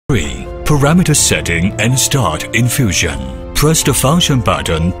3. Parameter setting and start infusion. Press the function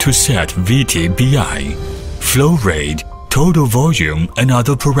button to set VT-BI, flow rate, total volume and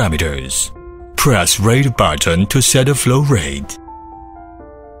other parameters. Press rate button to set the flow rate.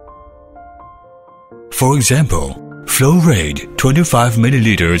 For example, flow rate 25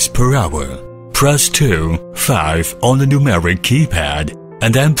 ml per hour. Press 2, 5 on the numeric keypad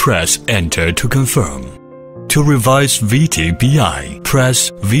and then press Enter to confirm. To revise VT-BI,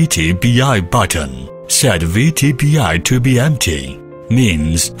 press VT-BI button. Set VT-BI to be empty,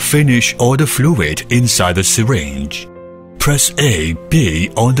 means finish all the fluid inside the syringe. Press A, B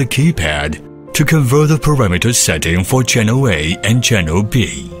on the keypad to convert the parameter setting for channel A and channel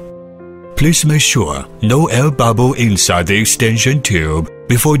B. Please make sure no air bubble inside the extension tube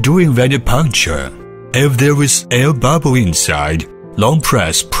before doing venipuncture. If there is air bubble inside, long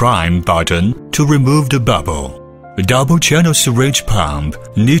press Prime button to remove the bubble. The double channel syringe pump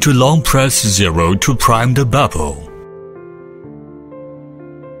need to long press 0 to prime the bubble.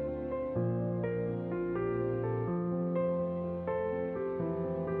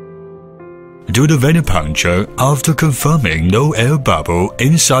 Do the venipuncture after confirming no air bubble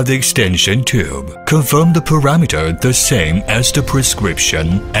inside the extension tube. Confirm the parameter the same as the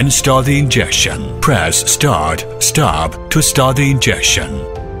prescription and start the injection. Press Start, Stop to start the injection.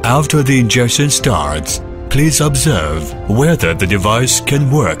 After the injection starts, please observe whether the device can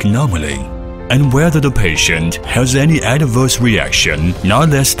work normally and whether the patient has any adverse reaction not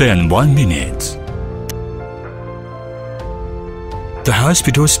less than 1 minute. The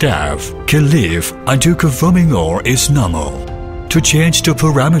hospital staff can leave until confirming all is normal. To change the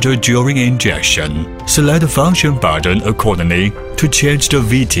parameter during injection, select the function button accordingly to change the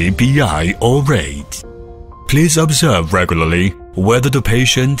VT-BI or rate. Please observe regularly whether the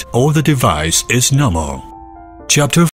patient or the device is normal. Chapter